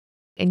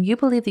and you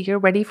believe that you're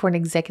ready for an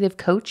executive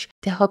coach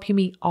to help you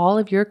meet all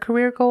of your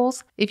career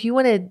goals, if you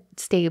want to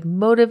stay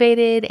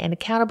motivated and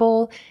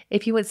accountable,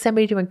 if you want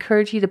somebody to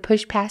encourage you to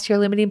push past your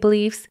limiting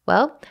beliefs,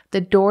 well,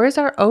 the doors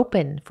are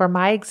open for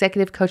my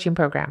executive coaching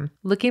program.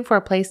 Looking for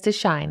a place to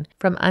shine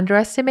from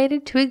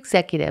underestimated to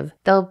executive.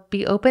 They'll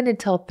be open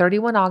until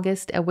 31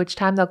 August, at which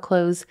time they'll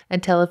close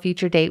until a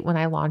future date when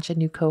I launch a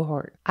new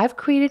cohort. I've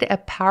created a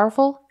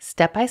powerful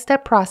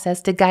step-by-step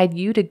process to guide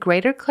you to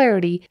greater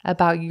clarity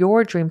about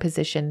your dream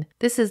position.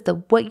 This is the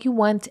what you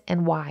want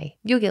and why.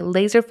 You'll get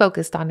laser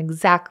focused on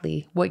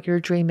exactly what your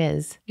dream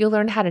is. You'll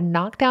learn how to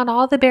knock down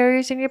all the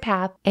barriers in your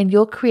path, and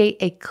you'll create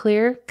a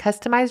clear,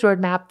 customized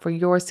roadmap for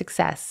your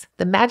success.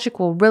 The magic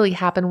will really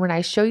happen when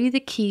I show you the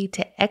key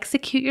to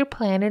execute your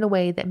plan in a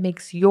way that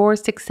makes your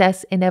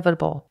success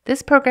inevitable.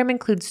 This program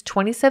includes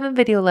 27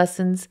 video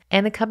lessons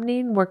and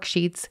accompanying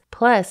worksheets,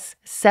 plus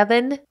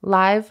 7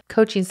 live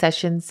coaching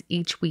sessions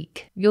each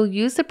week. You'll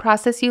use the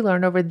process you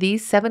learn over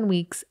these 7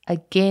 weeks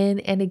again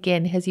and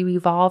again as you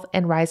evolve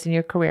and rise in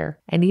your career.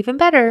 And even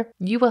better,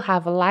 you will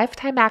have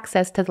lifetime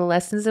access to the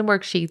lessons and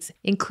worksheets,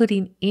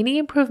 including any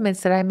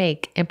improvements that I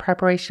make in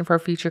preparation for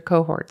future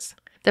cohorts.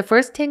 The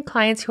first 10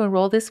 clients who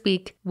enroll this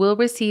week will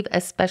receive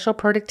a special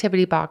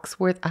productivity box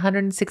worth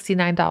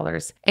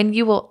 $169, and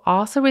you will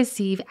also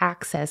receive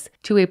access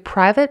to a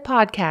private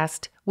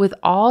podcast with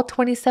all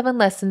 27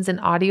 lessons in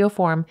audio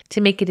form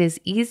to make it as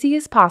easy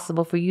as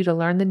possible for you to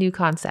learn the new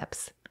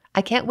concepts.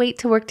 I can't wait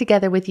to work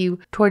together with you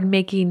toward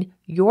making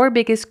your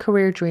biggest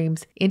career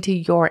dreams into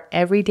your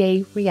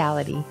everyday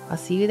reality. I'll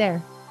see you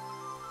there.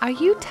 Are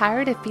you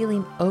tired of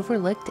feeling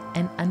overlooked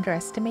and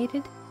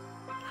underestimated?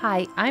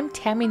 Hi, I'm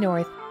Tammy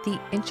North, the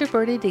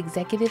Introverted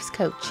Executives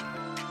Coach.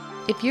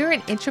 If you're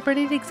an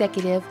introverted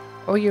executive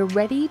or you're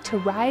ready to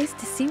rise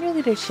to senior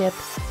leadership,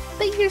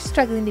 but you're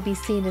struggling to be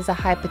seen as a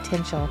high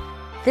potential,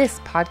 this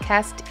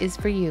podcast is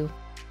for you.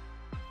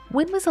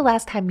 When was the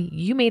last time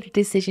you made a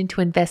decision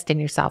to invest in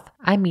yourself?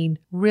 I mean,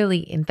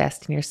 really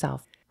invest in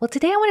yourself. Well,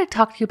 today I want to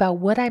talk to you about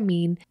what I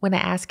mean when I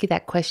ask you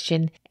that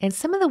question and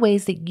some of the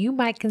ways that you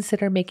might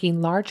consider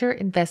making larger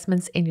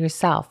investments in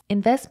yourself,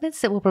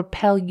 investments that will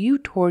propel you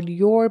toward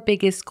your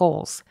biggest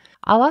goals.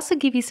 I'll also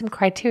give you some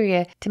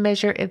criteria to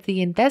measure if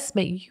the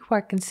investment you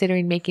are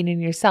considering making in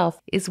yourself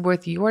is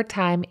worth your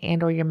time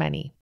and or your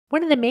money.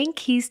 One of the main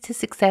keys to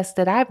success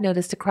that I've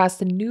noticed across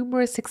the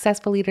numerous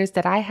successful leaders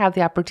that I have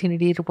the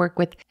opportunity to work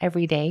with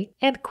every day,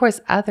 and of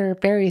course other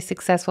very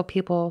successful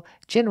people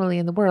generally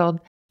in the world,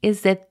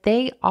 is that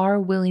they are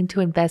willing to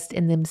invest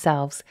in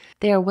themselves.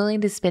 They are willing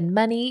to spend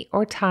money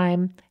or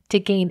time to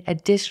gain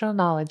additional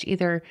knowledge,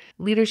 either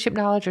leadership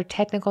knowledge or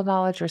technical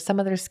knowledge or some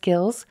other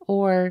skills,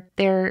 or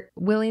they're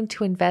willing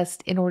to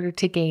invest in order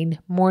to gain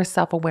more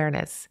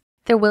self-awareness.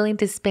 They're willing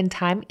to spend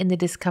time in the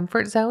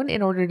discomfort zone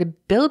in order to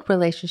build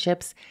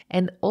relationships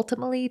and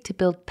ultimately to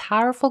build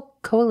powerful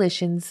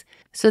coalitions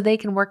so they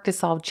can work to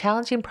solve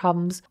challenging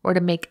problems or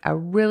to make a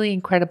really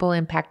incredible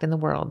impact in the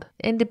world.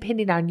 And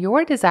depending on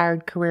your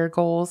desired career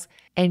goals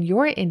and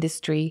your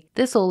industry,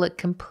 this will look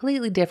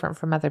completely different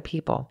from other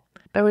people.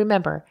 But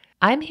remember,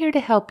 I'm here to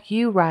help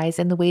you rise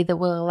in the way that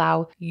will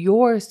allow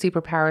your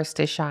superpowers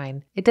to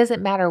shine. It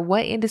doesn't matter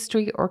what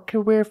industry or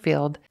career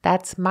field,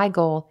 that's my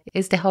goal,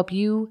 is to help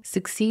you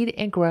succeed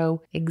and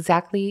grow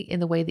exactly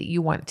in the way that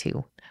you want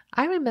to.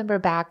 I remember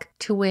back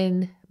to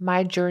when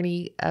my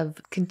journey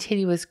of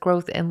continuous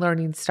growth and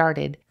learning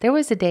started. There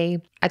was a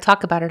day, I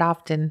talk about it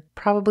often,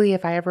 probably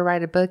if I ever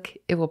write a book,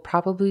 it will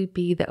probably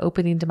be the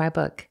opening to my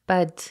book.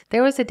 But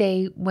there was a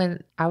day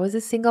when I was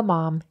a single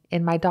mom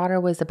and my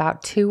daughter was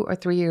about 2 or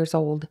 3 years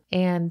old,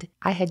 and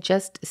I had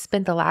just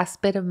spent the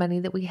last bit of money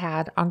that we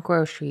had on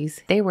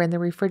groceries. They were in the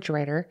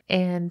refrigerator,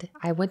 and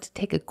I went to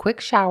take a quick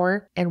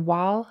shower, and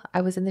while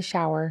I was in the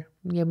shower,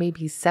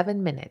 maybe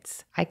 7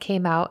 minutes, I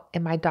came out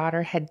and my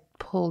daughter had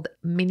pulled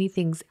many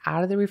things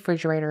out of the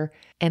refrigerator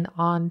and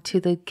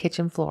onto the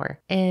kitchen floor.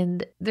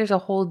 And there's a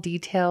whole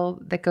detail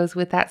that goes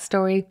with that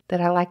story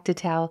that I like to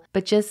tell,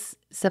 but just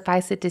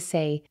suffice it to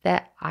say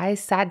that I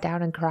sat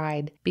down and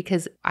cried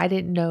because I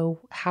didn't know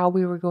how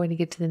we were going to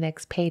get to the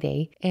next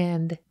payday,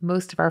 and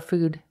most of our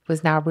food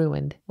was now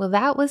ruined. Well,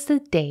 that was the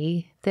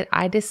day that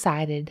I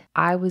decided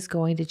I was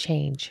going to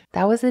change.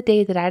 That was the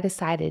day that I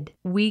decided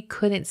we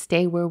couldn't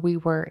stay where we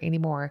were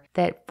anymore,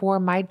 that for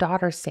my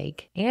daughter's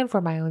sake and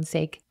for my own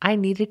sake, I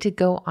needed to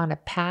go on a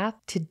path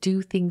to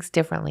do things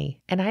differently,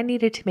 and I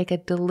needed to make a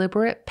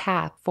deliberate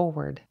path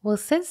forward. Well,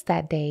 since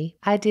that day,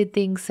 I did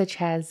things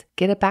such as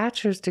get a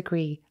bachelor's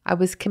degree. I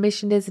was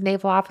commissioned as a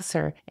naval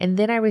officer, and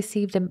then I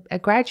received a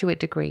graduate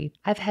degree.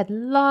 I've had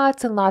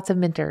lots and lots of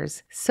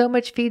mentors, so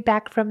much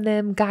feedback from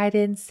them,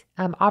 guidance,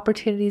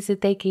 opportunities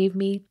that they gave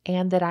me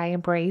and that I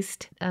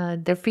embraced,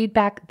 their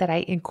feedback that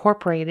I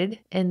incorporated,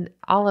 and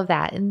all of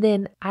that. And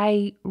then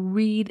I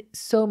read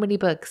so many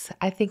books.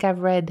 I think I've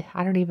read,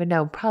 I don't even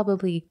know, probably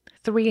probably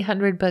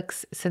 300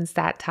 books since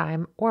that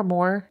time or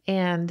more.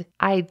 And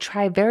I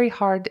try very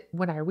hard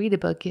when I read a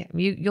book.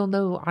 You'll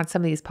know on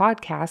some of these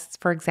podcasts,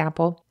 for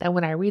example, that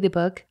when I read a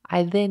book,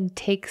 I then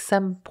take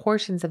some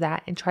portions of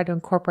that and try to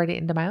incorporate it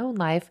into my own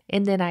life.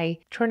 And then I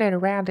turn it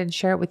around and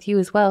share it with you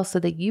as well so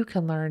that you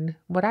can learn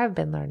what I've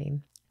been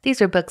learning. These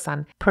are books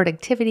on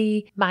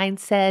productivity,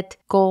 mindset,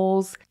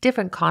 goals,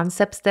 different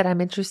concepts that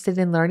I'm interested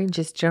in learning,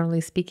 just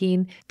generally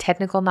speaking,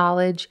 technical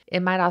knowledge.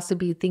 It might also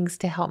be things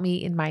to help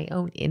me in my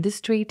own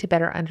industry to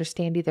better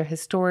understand either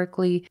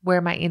historically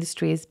where my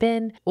industry has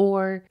been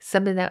or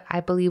something that I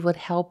believe would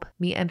help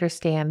me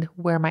understand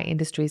where my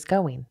industry is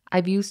going.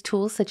 I've used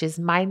tools such as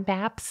mind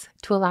maps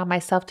to allow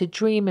myself to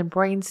dream and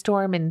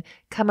brainstorm and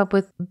come up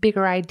with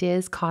bigger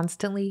ideas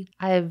constantly.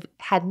 I've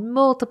had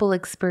multiple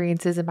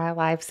experiences in my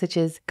life, such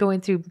as going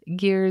through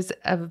years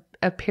of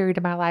a period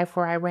of my life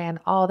where I ran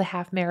all the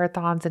half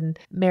marathons and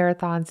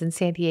marathons in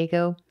San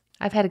Diego.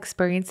 I've had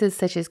experiences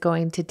such as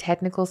going to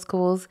technical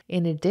schools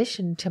in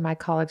addition to my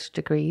college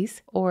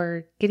degrees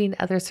or getting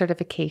other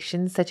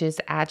certifications such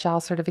as agile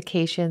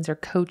certifications or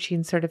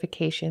coaching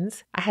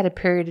certifications. I had a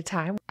period of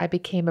time I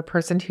became a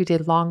person who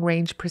did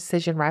long-range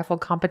precision rifle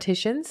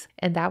competitions,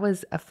 and that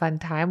was a fun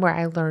time where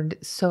I learned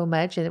so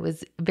much, and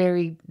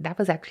that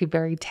was actually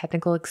very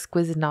technical,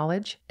 exquisite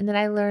knowledge. And then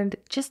I learned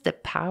just the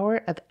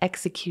power of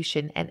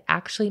execution and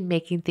actually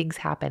making things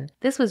happen.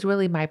 This was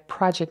really my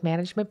project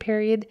management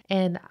period,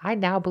 and I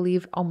now believe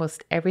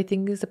almost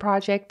everything is a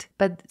project,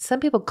 but some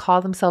people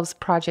call themselves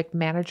project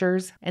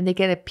managers and they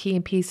get a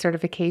PMP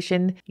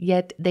certification,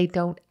 yet they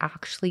don't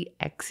actually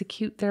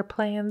execute their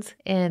plans.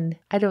 And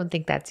I don't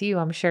think that's you,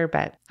 I'm sure,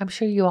 but I'm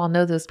sure you all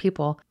know those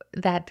people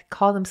that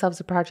call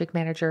themselves a project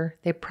manager.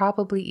 They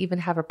probably even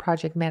have a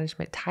project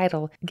management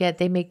title, yet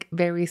they make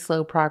very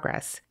slow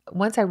progress.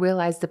 Once I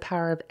realized the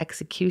power of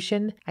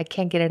execution, I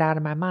can't get it out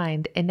of my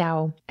mind. And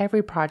now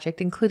every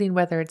project, including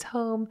whether it's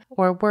home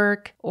or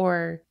work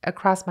or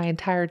across my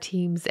entire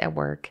teams at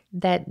work,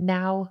 that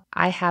now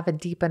I have a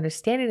deep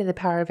understanding of the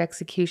power of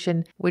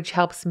execution, which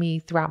helps me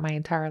throughout my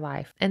entire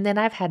life. And then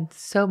I've had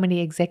so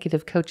many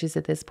executive coaches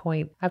at this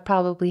point. I've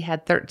probably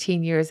had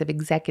 13 years of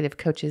executive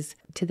coaches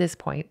to this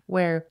point,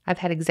 where I've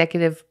had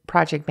executive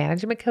project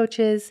management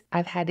coaches.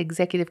 I've had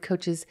executive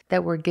coaches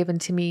that were given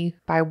to me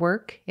by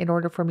work in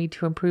order for me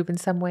to improve in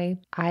some way.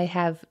 I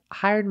have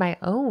hired my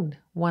own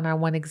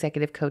one-on-one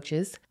executive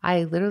coaches.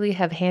 I literally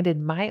have handed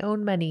my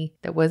own money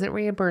that wasn't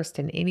reimbursed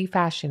in any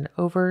fashion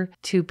over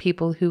to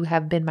people who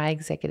have been my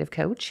executive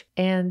coach.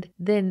 And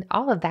then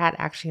all of that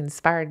actually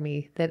inspired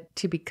me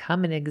to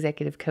become an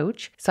executive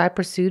coach. So I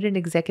pursued an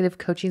executive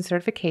coaching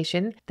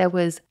certification that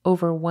was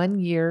over 1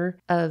 year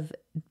of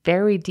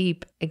very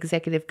deep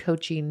executive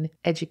coaching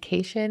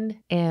education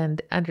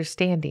and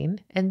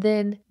understanding. And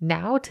then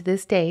now to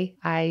this day,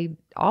 I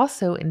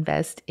also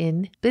invest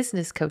in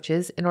business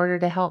coaches in order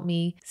to help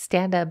me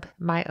stand up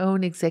my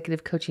own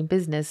executive coaching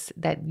business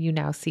that you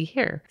now see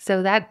here.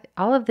 So that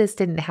all of this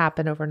didn't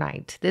happen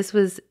overnight. This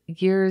was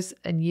years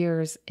and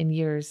years and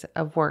years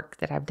of work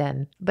that I've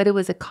done, but it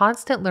was a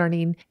constant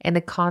learning and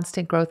a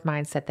constant growth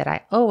mindset that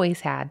I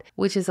always had,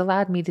 which has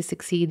allowed me to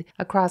succeed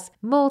across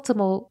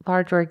multiple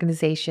large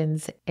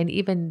organizations and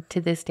even to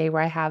this day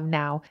where I have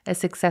now a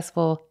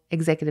successful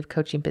executive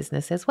coaching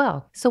business as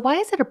well. So why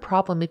is it a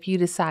problem if you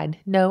decide,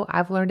 no,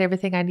 I've learned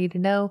everything I need to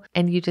know,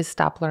 and you just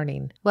stop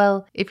learning?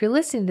 Well, if you're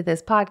listening to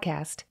this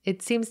podcast,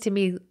 it seems to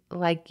me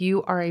like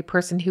you are a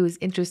person who is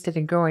interested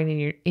in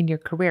growing in your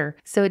career.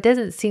 So it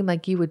doesn't seem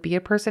like you would be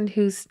a person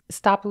who's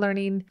stopped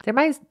learning. There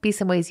might be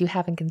some ways you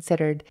haven't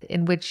considered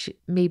in which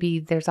maybe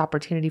there's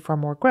opportunity for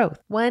more growth.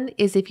 One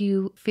is if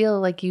you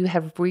feel like you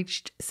have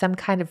reached some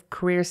kind of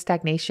career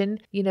stagnation,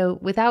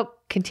 without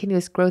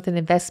continuous growth and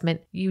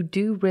investment, you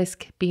do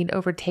risk being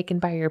overtaken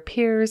by your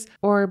peers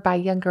or by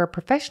younger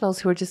professionals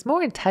who are just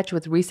more in touch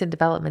with recent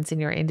developments in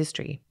your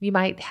industry. You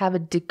might have a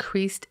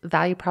decreased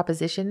value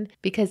proposition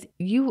because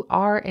you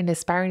are an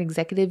aspiring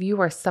executive.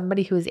 You are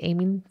somebody who is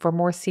aiming for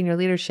more senior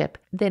leadership.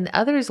 Then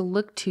others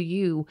look to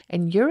you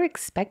and you're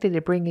expected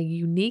to bring a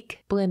unique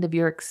blend of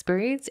your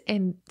experience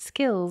and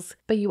skills,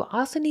 but you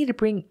also need to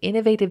bring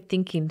innovative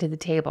thinking to the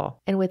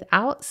table. And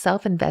without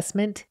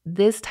self-investment,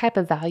 this type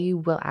of value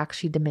will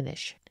actually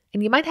diminish.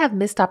 And you might have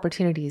missed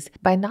opportunities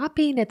by not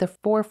being at the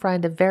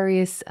forefront of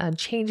various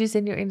changes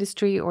in your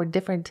industry or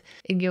different.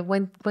 And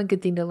one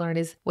good thing to learn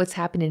is what's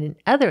happening in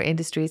other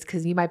industries,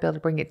 because you might be able to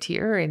bring it to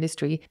your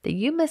industry, that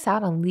you miss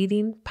out on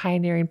leading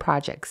pioneering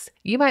projects.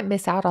 You might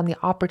miss out on the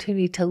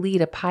opportunity to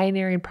lead a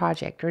pioneering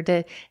project or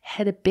to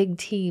head a big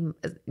team.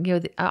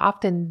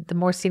 Often the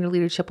more senior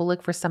leadership will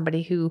look for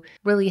somebody who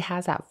really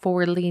has that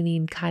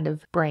forward-leaning kind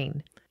of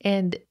brain.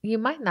 and you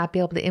might not be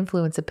able to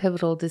influence a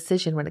pivotal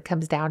decision when it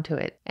comes down to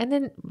it. And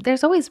then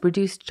there's always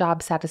reduced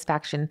job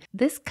satisfaction.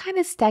 This kind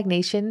of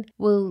stagnation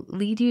will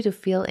lead you to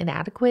feel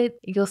inadequate.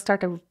 You'll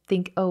start to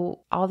think,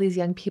 oh, all these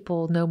young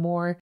people know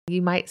more.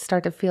 You might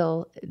start to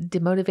feel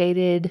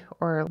demotivated,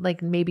 or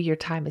like maybe your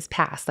time has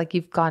passed, like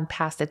you've gone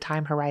past a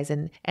time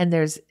horizon and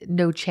there's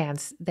no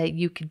chance that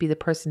you could be the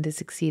person to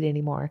succeed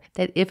anymore.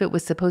 That if it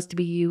was supposed to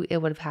be you, it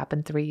would have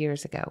happened 3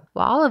 years ago.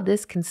 Well, all of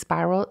this can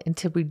spiral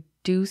into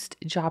reduced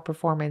job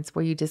performance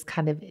where you just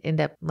kind of end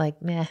up like,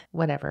 meh,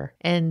 whatever.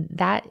 And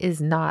that is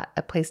not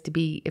a place to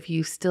be if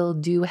you still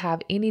do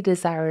have any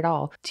desire at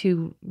all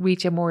to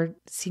reach a more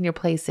senior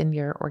place in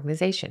your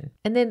organization.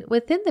 And then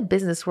within the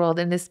business world,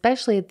 and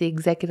especially at the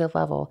executive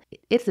level,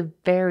 it's a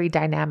very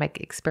dynamic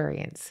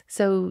experience.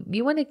 So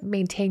you want to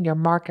maintain your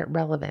market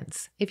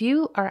relevance. If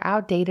you are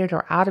outdated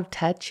or out of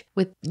touch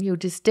with,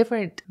 just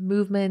different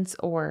movements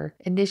or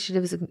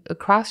initiatives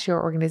across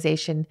your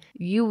organization,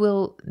 you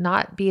will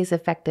not be as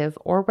effective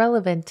or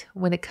relevant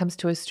when it comes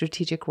to a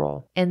strategic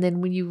role. And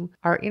then when you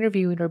are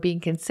interviewing or being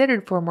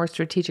considered for more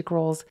strategic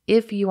roles,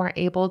 if you are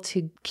able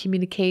to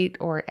communicate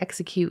or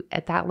execute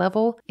at that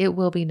level, it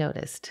will be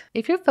noticed.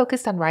 If you're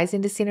focused on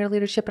rising to senior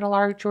leadership in a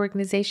large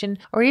organization,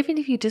 or even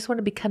if you just want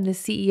to become the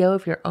CEO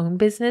of your own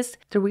business,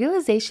 the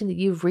realization that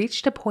you've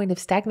reached a point of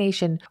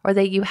stagnation or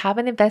that you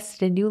haven't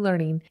invested in new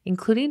learning,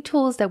 including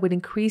tools that would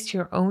increase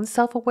your own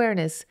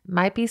self-awareness,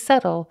 might be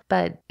subtle,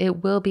 but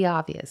it will be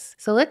obvious.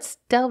 So let's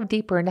delve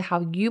deeper into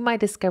how you might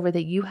discover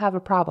that you have a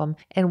problem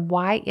and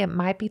why it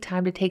might be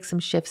time to take some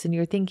shifts in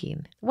your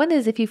thinking. One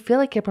is if you feel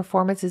like your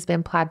performance has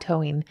been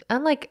plateauing.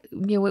 Unlike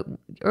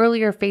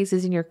earlier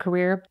phases in your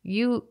career,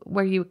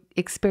 where you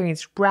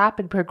experienced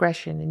rapid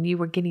progression and you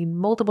were getting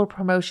multiple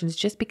promotions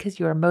just because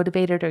you were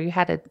motivated or you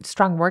had a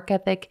strong work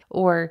ethic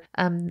or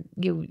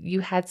you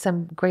had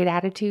some great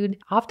attitude.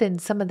 Often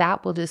some of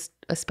that will just,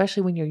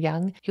 especially when you're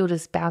young, you'll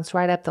just bounce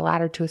right up the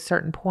ladder to a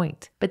certain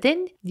point. But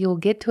then you'll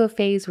get to a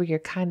phase where you're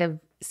kind of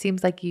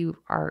seems like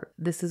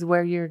this is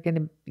where you're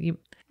going to,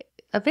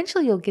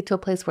 eventually you'll get to a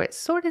place where it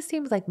sort of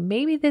seems like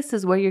maybe this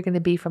is where you're going to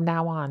be from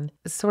now on,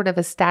 sort of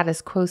a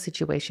status quo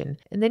situation.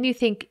 And then you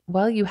think,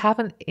 well, you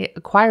haven't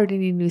acquired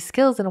any new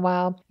skills in a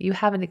while, you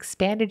haven't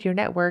expanded your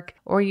network,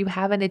 or you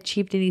haven't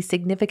achieved any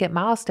significant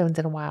milestones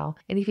in a while.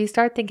 And if you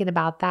start thinking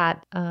about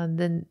that,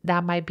 then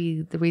that might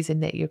be the reason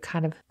that you're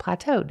kind of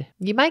plateaued.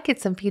 You might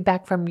get some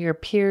feedback from your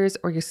peers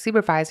or your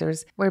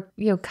supervisors where,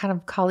 kind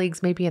of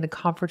colleagues maybe in a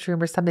conference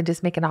room or something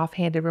just make an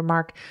offhanded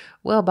remark,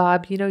 well,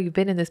 Bob, you've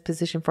been in this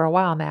position for a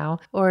while now.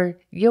 Or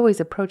you always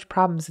approach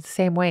problems the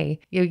same way.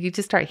 You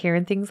just start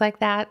hearing things like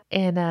that.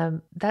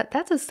 And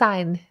that's a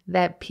sign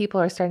that people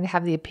are starting to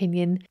have the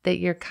opinion that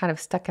you're kind of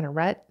stuck in a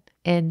rut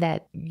and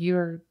that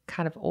you're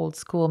kind of old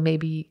school.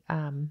 Maybe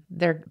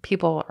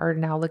people are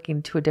now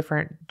looking to a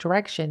different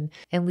direction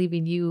and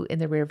leaving you in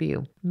the rear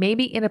view.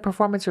 Maybe in a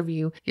performance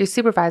review, your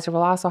supervisor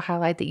will also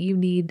highlight that you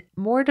need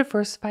more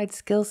diversified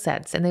skill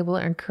sets and they will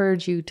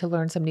encourage you to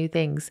learn some new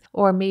things.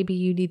 Or maybe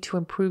you need to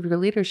improve your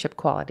leadership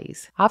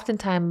qualities.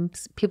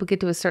 Oftentimes people get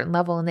to a certain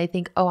level and they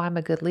think, oh, I'm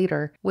a good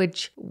leader,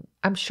 which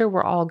I'm sure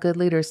we're all good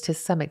leaders to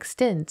some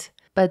extent.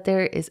 But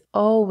there is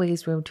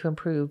always room to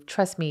improve.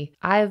 Trust me,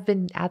 I've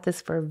been at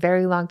this for a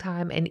very long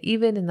time. And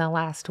even in the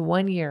last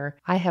 1 year,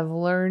 I have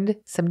learned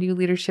some new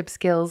leadership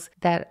skills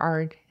that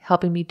are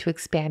helping me to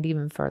expand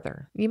even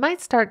further. You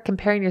might start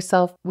comparing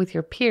yourself with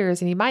your peers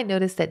and you might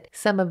notice that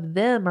some of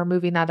them are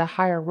moving out of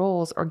higher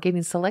roles or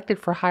getting selected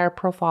for higher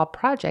profile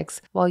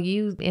projects while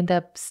you end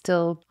up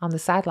still on the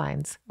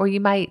sidelines. Or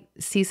you might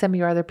see some of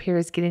your other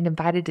peers getting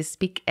invited to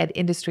speak at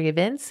industry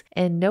events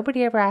and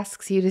nobody ever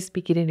asks you to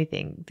speak at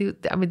anything.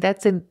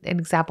 That's an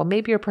example.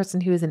 Maybe you're a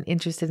person who isn't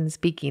interested in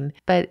speaking,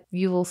 but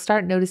you will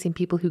start noticing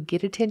people who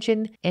get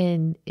attention.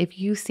 And if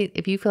you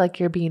feel like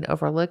you're being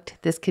overlooked,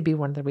 this could be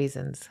one of the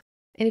reasons.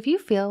 And if you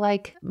feel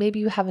like maybe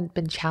you haven't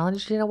been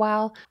challenged in a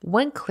while,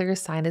 one clear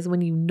sign is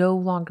when you no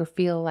longer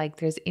feel like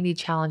there's any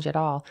challenge at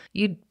all.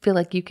 You feel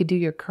like you could do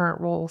your current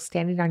role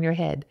standing on your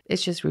head.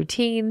 It's just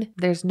routine.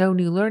 There's no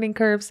new learning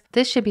curves.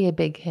 This should be a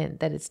big hint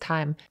that it's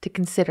time to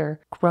consider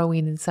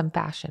growing in some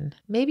fashion.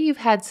 Maybe you've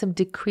had some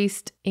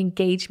decreased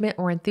engagement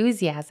or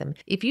enthusiasm.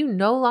 If you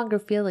no longer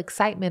feel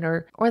excitement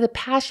or the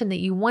passion that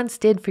you once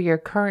did for your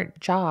current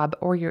job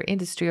or your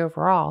industry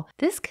overall,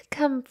 this could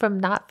come from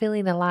not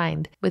feeling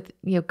aligned with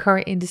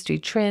current industry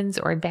trends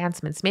or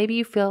advancements. Maybe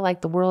you feel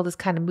like the world is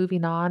kind of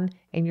moving on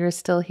and you're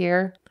still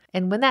here.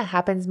 And when that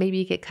happens, maybe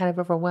you get kind of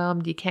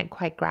overwhelmed. You can't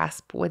quite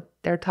grasp what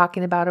they're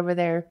talking about over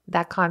there.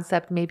 That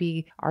concept,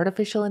 maybe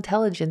artificial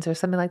intelligence or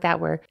something like that,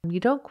 where you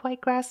don't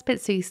quite grasp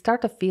it. So you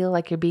start to feel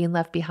like you're being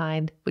left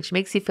behind, which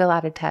makes you feel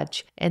out of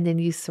touch. And then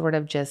you sort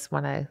of just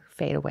want to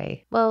fade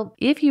away. Well,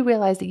 if you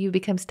realize that you've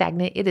become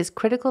stagnant, it is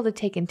critical to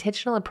take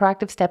intentional and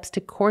proactive steps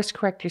to course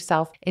correct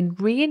yourself and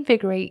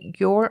reinvigorate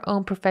your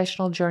own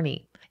professional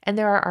journey. And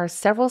there are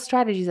several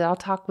strategies that I'll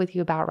talk with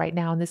you about right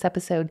now in this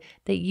episode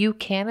that you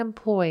can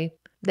employ,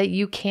 that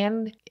you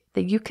can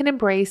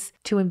embrace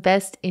to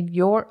invest in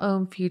your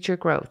own future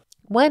growth.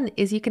 One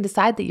is you can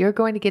decide that you're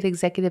going to get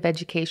executive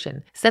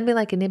education, something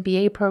like an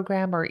MBA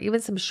program or even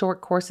some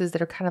short courses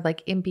that are kind of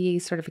like MBA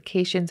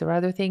certifications or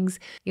other things.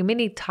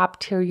 Many top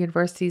tier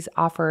universities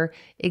offer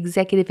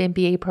executive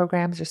MBA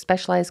programs or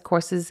specialized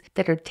courses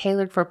that are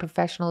tailored for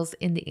professionals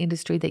in the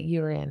industry that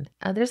you're in.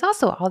 There's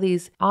also all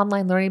these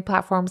online learning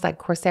platforms like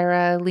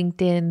Coursera,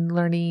 LinkedIn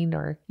Learning,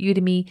 or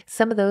Udemy.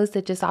 Some of those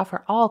that just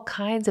offer all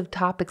kinds of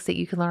topics that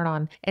you can learn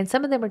on. And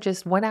some of them are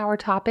just 1-hour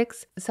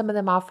topics. Some of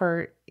them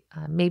offer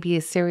maybe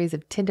a series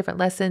of 10 different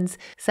lessons.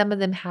 Some of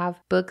them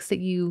have books that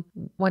you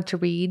want to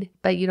read,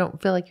 but you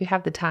don't feel like you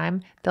have the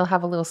time. They'll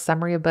have a little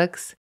summary of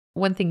books.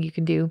 One thing you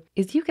can do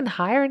is you can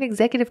hire an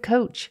executive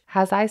coach.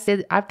 As I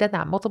said, I've done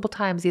that multiple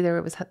times.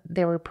 Either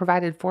they were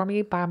provided for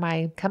me by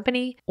my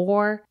company,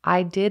 or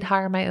I did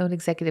hire my own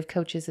executive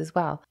coaches as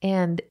well.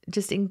 And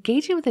just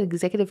engaging with an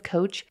executive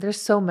coach,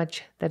 there's so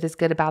much that is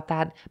good about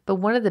that. But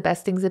one of the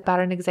best things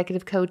about an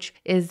executive coach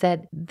is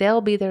that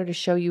they'll be there to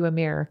show you a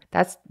mirror.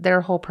 That's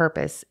their whole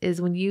purpose,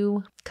 is when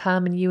you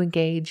come and you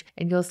engage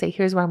and you'll say,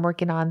 here's what I'm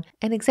working on.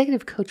 An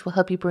executive coach will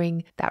help you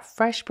bring that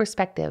fresh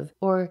perspective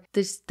or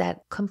just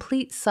that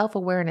complete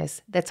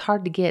self-awareness that's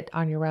hard to get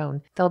on your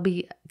own. They'll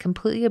be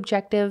completely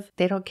objective.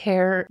 They don't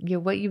care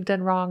what you've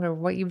done wrong or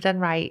what you've done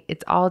right.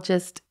 It's all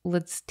just,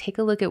 let's take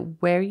a look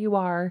at where you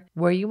are,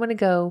 where you want to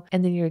go.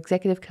 And then your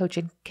executive coach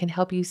can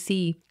help you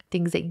see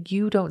things that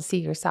you don't see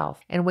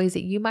yourself, and ways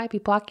that you might be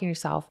blocking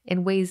yourself,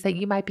 and ways that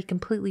you might be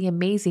completely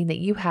amazing that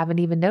you haven't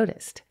even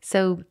noticed.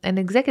 So an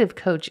executive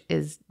coach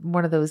is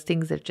one of those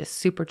things that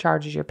just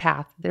supercharges your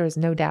path. There is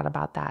no doubt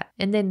about that.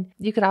 And then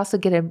you could also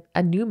get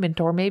a new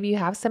mentor. Maybe you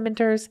have some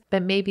mentors,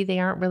 but maybe they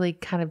aren't really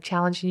kind of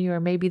challenging you, or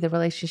maybe the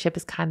relationship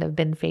has kind of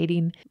been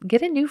fading.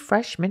 Get a new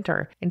fresh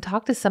mentor and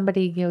talk to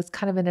somebody, is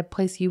kind of in a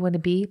place you want to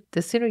be.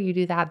 The sooner you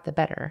do that, the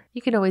better.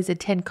 You can always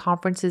attend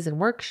conferences and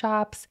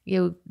workshops,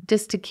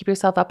 just to keep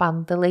yourself up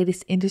on the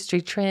latest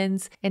industry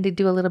trends and to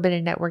do a little bit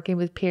of networking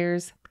with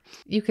peers.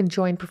 You can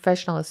join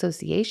professional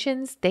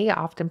associations. They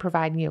often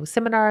provide,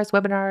 seminars,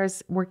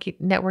 webinars,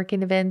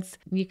 networking events.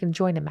 You can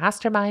join a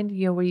mastermind,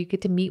 where you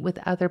get to meet with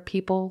other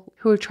people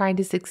who are trying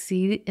to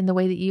succeed in the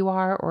way that you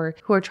are, or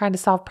who are trying to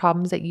solve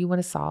problems that you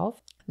want to solve.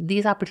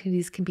 These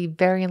opportunities can be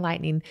very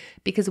enlightening,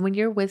 because when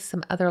you're with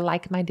some other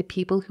like-minded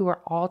people who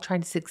are all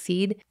trying to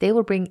succeed, they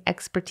will bring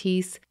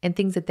expertise and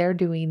things that they're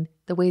doing,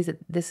 the ways that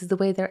this is the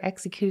way they're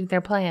executing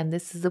their plan.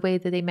 This is the way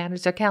that they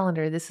manage their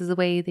calendar. This is the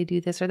way they do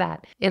this or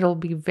that. It'll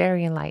be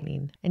very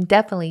enlightening. And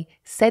definitely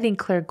setting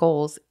clear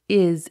goals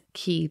is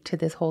key to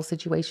this whole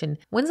situation.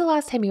 When's the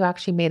last time you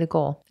actually made a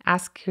goal?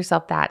 Ask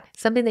yourself that.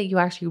 Something that you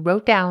actually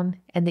wrote down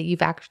and that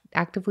you've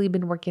actively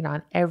been working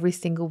on every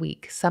single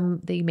week.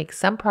 That you make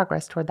some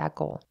progress toward that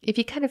goal. If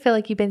you kind of feel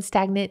like you've been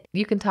stagnant,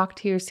 you can talk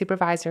to your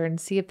supervisor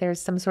and see if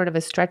there's some sort of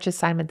a stretch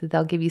assignment that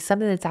they'll give you,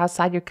 something that's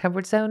outside your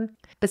comfort zone,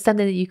 but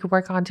something that you can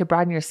work on to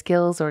broaden your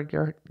skills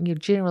or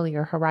generally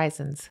your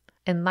horizons.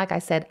 And like I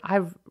said,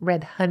 I've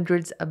read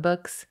hundreds of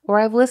books, or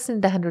I've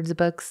listened to hundreds of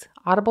books.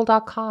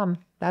 Audible.com.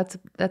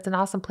 That's an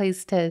awesome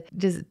place to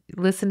just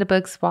listen to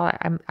books while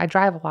I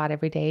drive a lot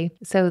every day.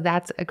 So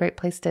that's a great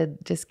place to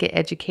just get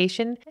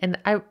education. And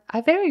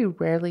I very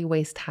rarely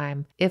waste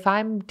time. If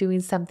I'm doing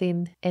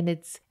something and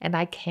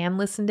I can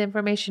listen to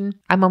information,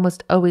 I'm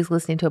almost always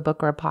listening to a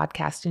book or a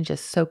podcast and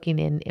just soaking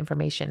in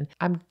information.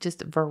 I'm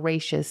just a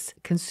voracious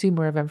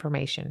consumer of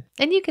information.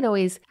 And you can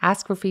always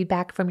ask for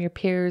feedback from your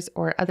peers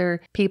or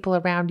other people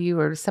around you,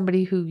 or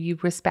somebody who you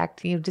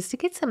respect, just to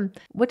get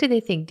what do they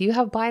think? Do you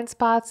have blind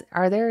spots?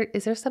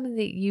 Is there something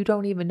that you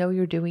don't even know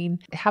you're doing?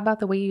 How about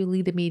the way you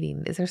lead a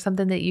meeting? Is there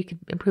something that you could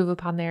improve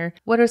upon there?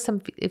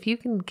 If you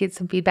can get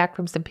some feedback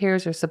from some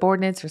peers or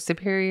subordinates or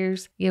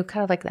superiors,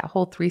 kind of like that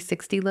whole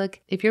 360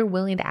 look. If you're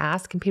willing to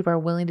ask and people are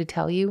willing to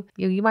tell you,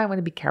 you might want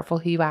to be careful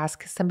who you ask,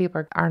 because some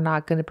people are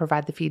not going to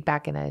provide the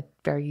feedback in a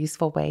very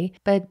useful way.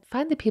 But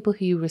find the people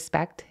who you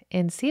respect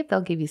and see if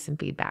they'll give you some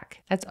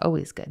feedback. That's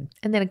always good.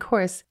 And then, of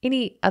course,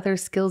 any other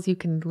skills you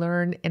can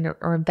learn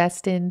or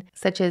invest in,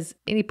 such as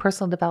any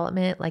personal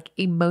development like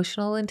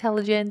emotional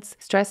intelligence,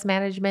 stress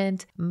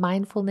management,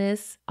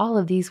 mindfulness, all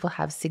of these will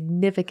have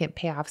significant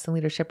payoffs in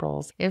leadership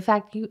roles. In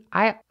fact,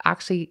 I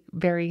actually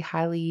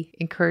highly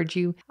encourage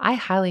you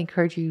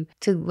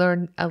to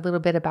learn a little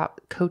bit about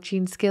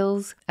coaching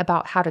skills,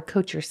 about how to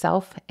coach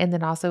yourself. And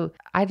then also,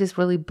 I just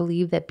really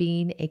believe that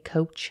being a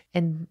coach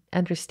and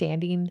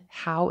understanding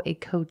how a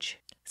coach,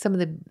 some of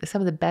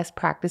the best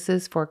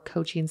practices for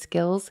coaching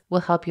skills will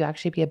help you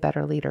actually be a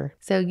better leader.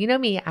 So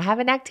me, I have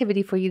an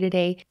activity for you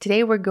today.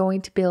 Today we're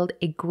going to build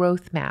a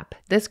growth map.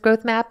 This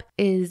growth map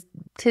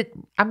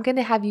I'm going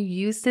to have you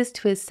use this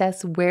to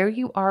assess where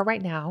you are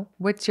right now,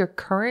 what's your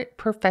current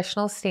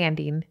professional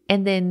standing,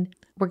 and then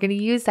we're going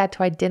to use that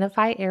to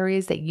identify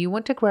areas that you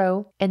want to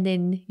grow, and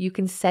then you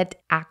can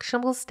set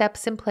actionable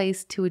steps in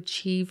place to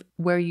achieve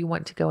where you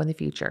want to go in the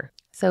future.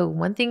 So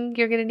one thing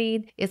you're going to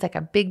need is like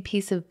a big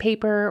piece of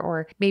paper,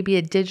 or maybe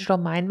a digital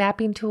mind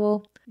mapping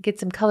tool. Get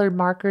some colored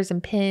markers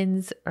and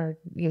pens, or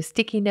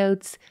sticky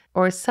notes,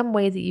 or some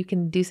way that you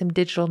can do some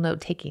digital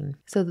note taking.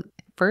 So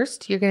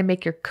First, you're going to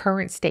make your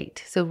current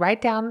state. So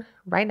write down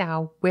right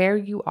now where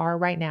you are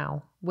right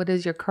now. What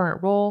is your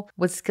current role?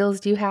 What skills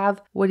do you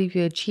have? What have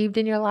you achieved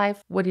in your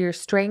life? What are your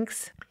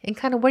strengths? And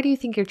kind of what do you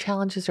think your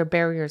challenges or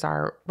barriers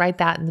are? Write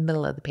that in the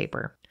middle of the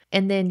paper.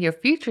 And then your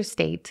future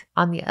state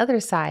on the other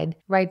side,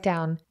 write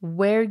down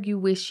where you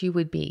wish you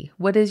would be.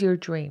 What is your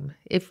dream?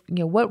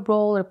 What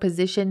role or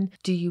position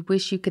do you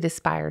wish you could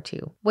aspire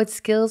to? What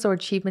skills or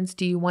achievements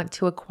do you want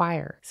to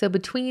acquire? So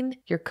between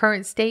your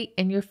current state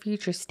and your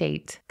future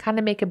state, kind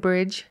of make a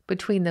bridge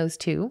between those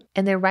two.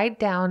 And then write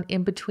down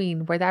in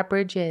between where that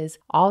bridge is,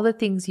 all the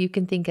things you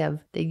can think of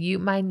that you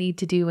might need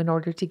to do in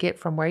order to get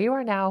from where you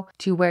are now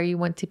to where you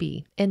want to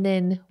be. And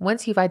then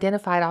once you've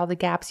identified all the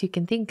gaps you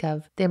can think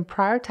of, then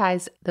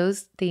prioritize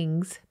those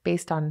things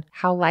based on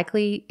how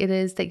likely it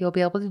is that you'll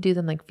be able to do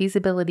them, like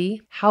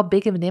feasibility, how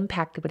big of an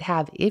impact it would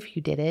have if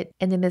you did it.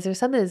 And then is there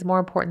something that's more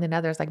important than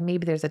others? Like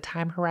maybe there's a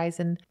time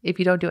horizon. If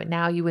you don't do it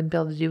now, you wouldn't be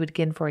able to do it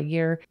again for a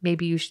year.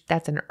 Maybe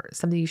that's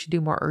something you should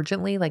do more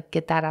urgently, like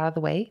get that out of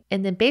the way.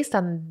 And then based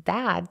on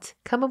that,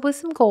 come up with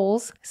some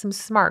goals, some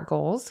SMART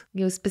goals,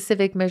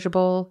 specific,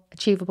 measurable,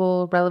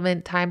 achievable,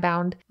 relevant, time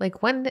bound.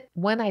 Like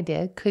one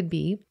idea could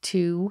be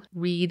to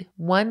read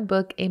one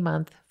book a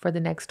month for the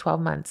next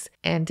 12 months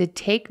and to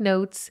take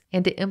notes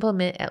and to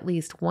implement at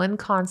least one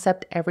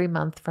concept every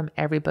month from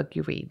every book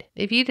you read.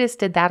 If you just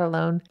did that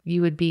alone,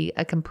 you would be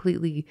a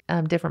completely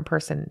different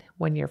person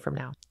 1 year from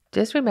now.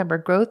 Just remember,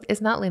 growth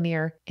is not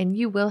linear and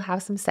you will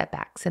have some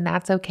setbacks, and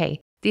that's okay.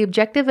 The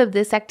objective of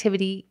this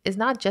activity is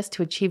not just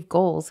to achieve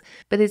goals,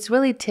 but it's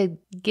really to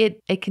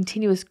get a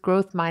continuous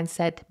growth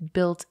mindset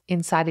built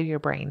inside of your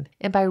brain.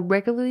 And by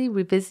regularly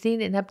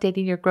revisiting and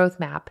updating your growth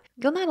map,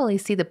 you'll not only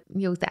see that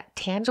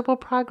tangible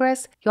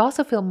progress, you'll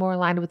also feel more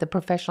aligned with the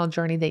professional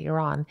journey that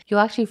you're on. You'll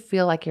actually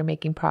feel like you're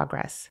making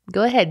progress.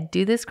 Go ahead,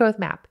 do this growth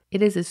map.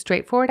 It is a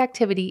straightforward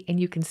activity and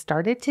you can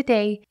start it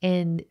today,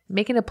 and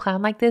making a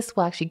plan like this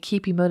will actually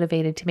keep you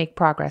motivated to make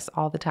progress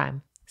all the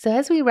time. So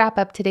as we wrap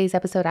up today's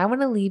episode, I want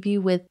to leave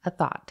you with a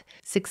thought.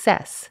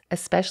 Success,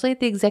 especially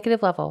at the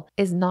executive level,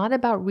 is not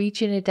about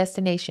reaching a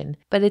destination,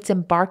 but it's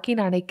embarking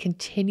on a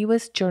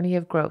continuous journey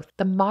of growth.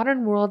 The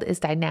modern world is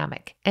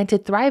dynamic, and to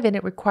thrive in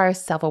it requires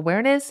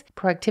self-awareness,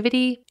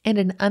 proactivity, and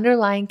an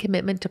underlying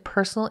commitment to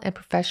personal and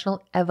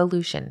professional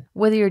evolution.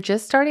 Whether you're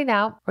just starting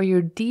out or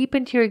you're deep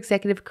into your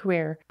executive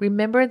career,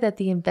 remember that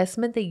the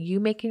investment that you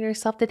make in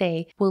yourself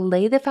today will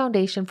lay the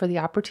foundation for the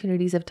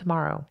opportunities of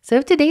tomorrow. So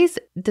if today's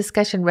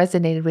discussion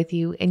resonated with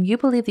you and you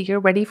believe that you're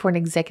ready for an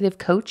executive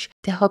coach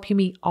to help you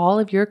meet all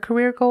of your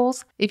career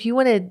goals, if you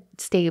want to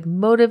stay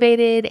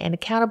motivated and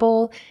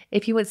accountable,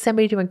 if you want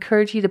somebody to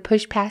encourage you to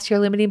push past your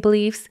limiting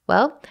beliefs,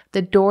 well,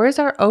 the doors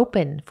are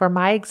open for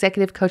my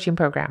executive coaching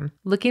program.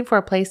 Looking for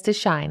a place to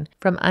shine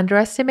from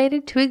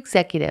underestimated to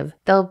executive.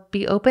 They'll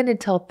be open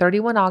until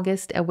 31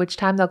 August, at which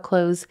time they'll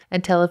close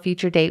until a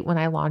future date when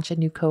I launch a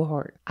new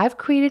cohort. I've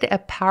created a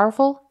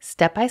powerful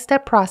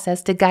step-by-step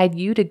process to guide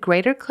you to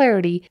greater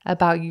clarity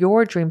about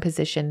your dream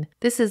position.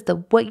 This is the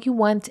what you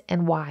want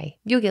and why.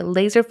 You'll get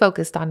laser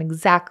focused on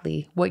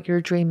exactly what your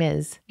dream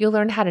is. You'll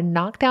learn how to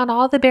knock down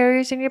all the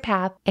barriers in your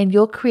path, and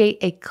you'll create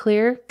a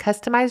clear,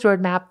 customized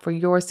roadmap for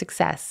your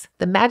success.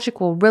 The magic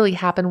will really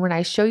happen when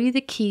I show you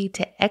the key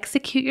to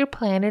execute your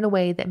plan in a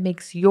way that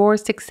makes your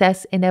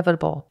success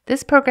inevitable.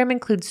 This program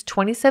includes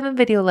 27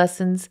 video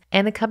lessons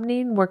and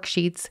accompanying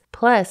worksheets,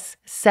 plus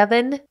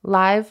 7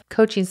 live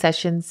coaching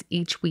sessions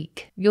each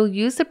week. You'll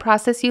use the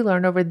process you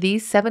learn over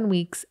these 7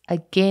 weeks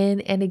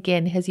again and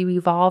again as you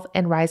evolve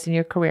and rise in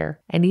your career.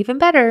 And even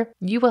better,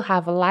 you will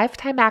have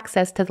lifetime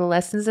access to the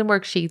lessons and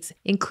worksheets,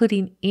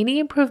 including any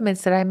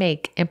improvements that I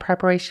make in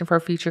preparation for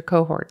future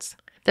cohorts.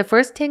 The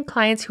first 10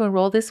 clients who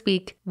enroll this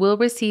week will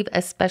receive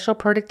a special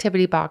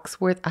productivity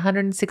box worth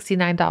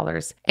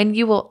 $169, and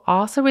you will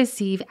also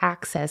receive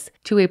access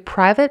to a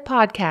private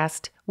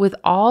podcast with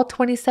all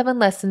 27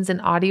 lessons in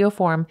audio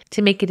form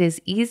to make it as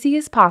easy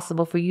as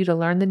possible for you to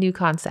learn the new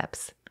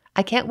concepts.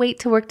 I can't wait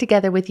to work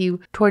together with you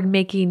toward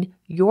making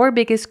your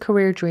biggest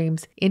career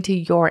dreams into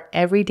your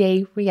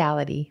everyday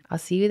reality. I'll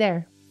see you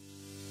there.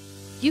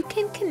 You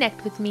can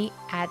connect with me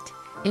at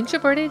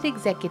Introverted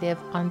Executive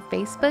on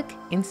Facebook,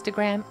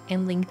 Instagram,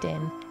 and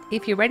LinkedIn.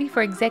 If you're ready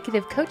for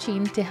executive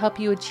coaching to help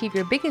you achieve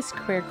your biggest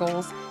career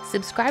goals,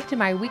 subscribe to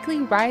my weekly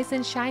Rise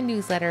and Shine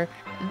newsletter.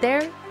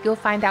 There, you'll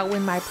find out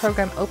when my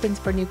program opens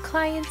for new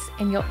clients,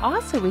 and you'll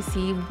also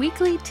receive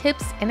weekly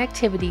tips and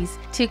activities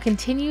to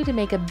continue to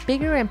make a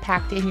bigger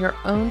impact in your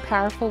own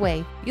powerful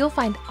way. You'll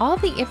find all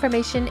the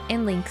information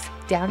and links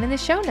down in the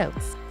show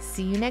notes.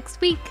 See you next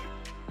week.